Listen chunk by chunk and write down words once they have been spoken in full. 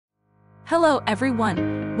Hello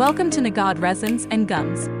everyone, welcome to Nagaad Resins and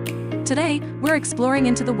Gums. Today, we're exploring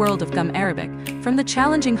into the world of gum arabic, from the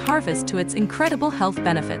challenging harvest to its incredible health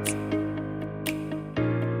benefits.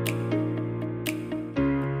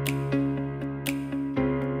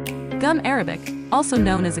 Gum arabic, also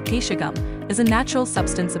known as acacia gum, is a natural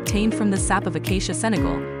substance obtained from the sap of Acacia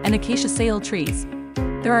Senegal and Acacia Senegal trees.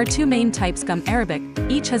 There are two main types gum arabic,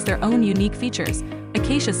 each has their own unique features.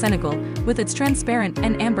 Acacia Senegal, with its transparent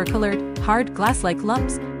and amber-colored, hard glass-like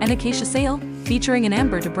lumps, and Acacia Senegal, featuring an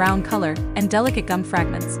amber to brown color and delicate gum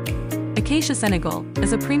fragments. Acacia Senegal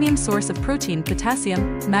is a premium source of protein,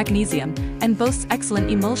 potassium, magnesium, and boasts excellent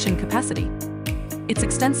emulsion capacity. Its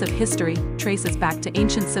extensive history traces back to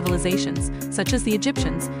ancient civilizations, such as the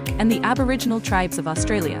Egyptians and the Aboriginal tribes of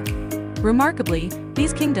Australia. Remarkably,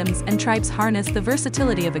 these kingdoms and tribes harness the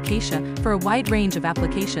versatility of acacia for a wide range of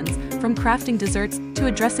applications, from crafting desserts to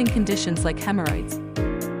addressing conditions like hemorrhoids.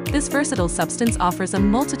 This versatile substance offers a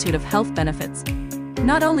multitude of health benefits.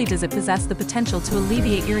 Not only does it possess the potential to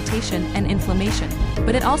alleviate irritation and inflammation,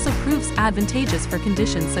 but it also proves advantageous for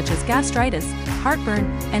conditions such as gastritis, heartburn,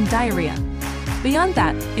 and diarrhea. Beyond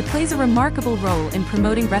that, it plays a remarkable role in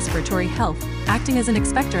promoting respiratory health, acting as an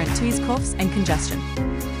expectorant to ease coughs and congestion.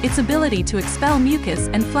 Its ability to expel mucus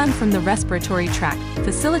and phlegm from the respiratory tract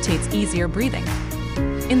facilitates easier breathing.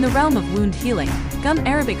 In the realm of wound healing, gum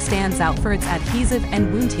arabic stands out for its adhesive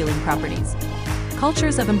and wound healing properties.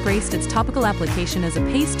 Cultures have embraced its topical application as a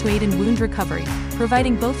paste to aid in wound recovery,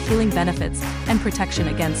 providing both healing benefits and protection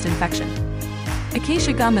against infection.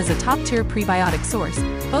 Acacia gum is a top-tier prebiotic source,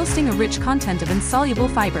 boasting a rich content of insoluble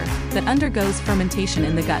fiber that undergoes fermentation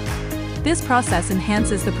in the gut. This process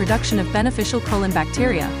enhances the production of beneficial colon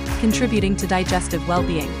bacteria, contributing to digestive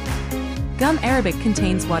well-being. Gum arabic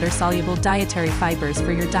contains water-soluble dietary fibers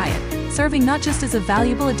for your diet, serving not just as a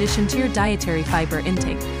valuable addition to your dietary fiber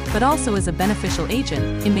intake, but also as a beneficial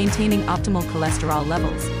agent in maintaining optimal cholesterol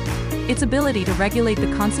levels. Its ability to regulate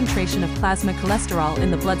the concentration of plasma cholesterol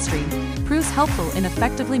in the bloodstream proves helpful in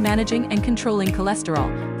effectively managing and controlling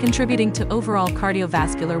cholesterol, contributing to overall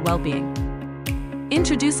cardiovascular well-being.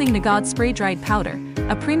 Introducing Nagaad spray-dried powder,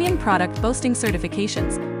 a premium product boasting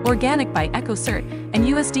certifications, organic by EcoCert and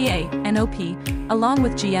USDA, NOP, along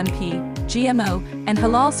with GMP, GMO, and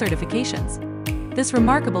halal certifications. This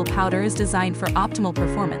remarkable powder is designed for optimal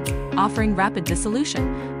performance, offering rapid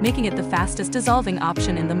dissolution, making it the fastest dissolving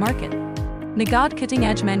option in the market. Nagaad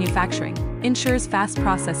cutting-edge manufacturing ensures fast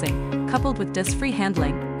processing, coupled with dust-free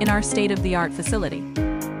handling, in our state-of-the-art facility.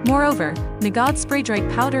 Moreover, Nagaad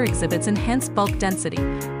spray-dried powder exhibits enhanced bulk density,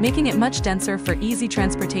 making it much denser for easy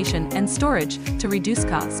transportation and storage to reduce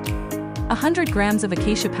cost. 100 grams of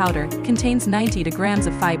acacia powder contains 90 grams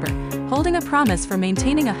of fiber, holding a promise for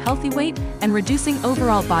maintaining a healthy weight and reducing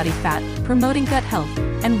overall body fat, promoting gut health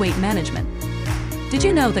and weight management. Did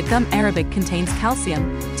you know that gum arabic contains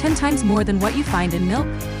calcium, 10 times more than what you find in milk?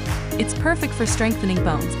 It's perfect for strengthening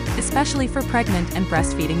bones, especially for pregnant and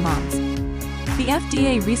breastfeeding moms. The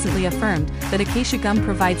FDA recently affirmed that acacia gum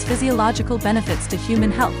provides physiological benefits to human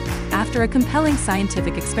health after a compelling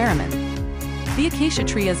scientific experiment. The acacia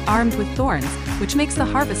tree is armed with thorns, which makes the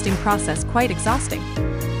harvesting process quite exhausting.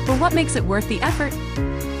 But what makes it worth the effort?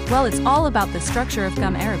 Well, it's all about the structure of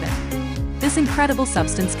gum arabic. This incredible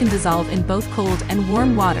substance can dissolve in both cold and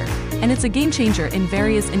warm water, and it's a game-changer in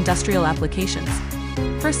various industrial applications.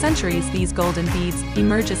 For centuries, these golden beads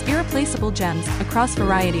emerge as irreplaceable gems across a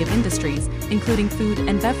variety of industries, including food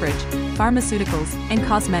and beverage, pharmaceuticals, and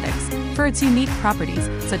cosmetics, for its unique properties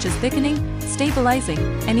such as thickening, stabilizing,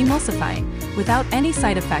 and emulsifying, without any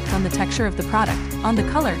side effect on the texture of the product, on the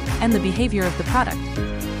color, and the behavior of the product.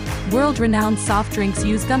 World-renowned soft drinks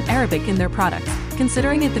use gum arabic in their products,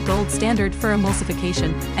 considering it the gold standard for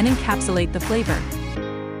emulsification and encapsulate the flavor.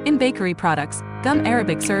 In bakery products, gum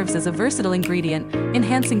arabic serves as a versatile ingredient,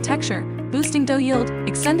 enhancing texture, boosting dough yield,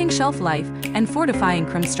 extending shelf life, and fortifying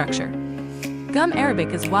crumb structure. Gum arabic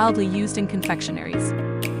is widely used in confectionaries.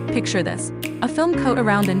 Picture this: a film coat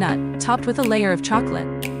around a nut, topped with a layer of chocolate.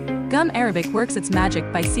 Gum arabic works its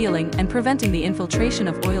magic by sealing and preventing the infiltration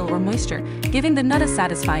of oil or moisture, giving the nut a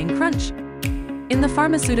satisfying crunch. In the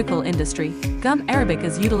pharmaceutical industry, gum arabic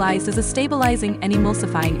is utilized as a stabilizing and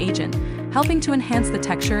emulsifying agent, helping to enhance the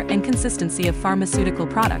texture and consistency of pharmaceutical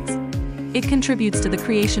products. It contributes to the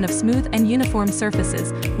creation of smooth and uniform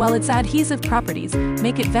surfaces, while its adhesive properties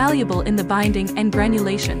make it valuable in the binding and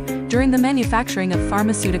granulation during the manufacturing of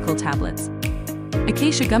pharmaceutical tablets.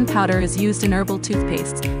 Acacia gum powder is used in herbal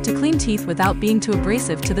toothpastes to clean teeth without being too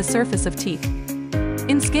abrasive to the surface of teeth.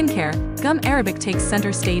 In skincare, gum arabic takes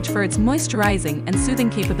center stage for its moisturizing and soothing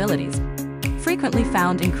capabilities. frequently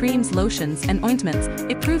found in creams, lotions, and ointments,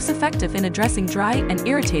 it proves effective in addressing dry and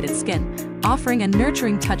irritated skin, offering a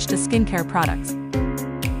nurturing touch to skincare products.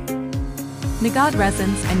 Nagaad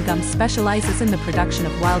Resins and Gum specializes in the production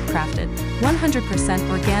of wild-crafted, 100%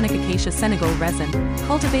 organic Acacia Senegal resin,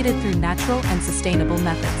 cultivated through natural and sustainable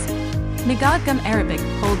methods. Nagaad Gum Arabic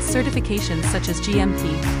holds certifications such as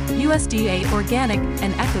GMP, USDA Organic,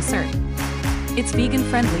 and EcoCert. It's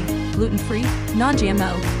vegan-friendly, gluten-free,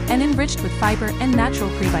 non-GMO, and enriched with fiber and natural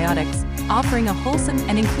prebiotics, offering a wholesome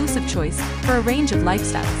and inclusive choice for a range of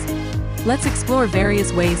lifestyles. Let's explore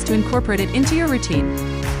various ways to incorporate it into your routine.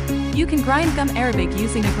 You can grind gum arabic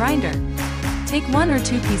using a grinder. Take 1 or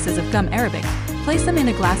 2 pieces of gum arabic, place them in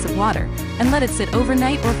a glass of water, and let it sit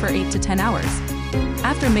overnight or for 8 to 10 hours.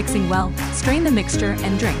 After mixing well, strain the mixture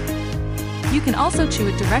and drink. You can also chew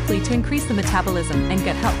it directly to increase the metabolism and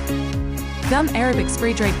gut health. Gum arabic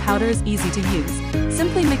spray dried powder is easy to use.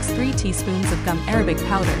 Simply mix 3 teaspoons of gum arabic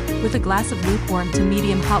powder with a glass of lukewarm to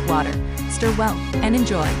medium hot water, stir well, and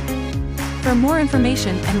enjoy. For more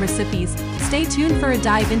information and recipes, stay tuned for a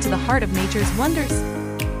dive into the heart of nature's wonders.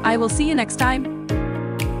 I will see you next time.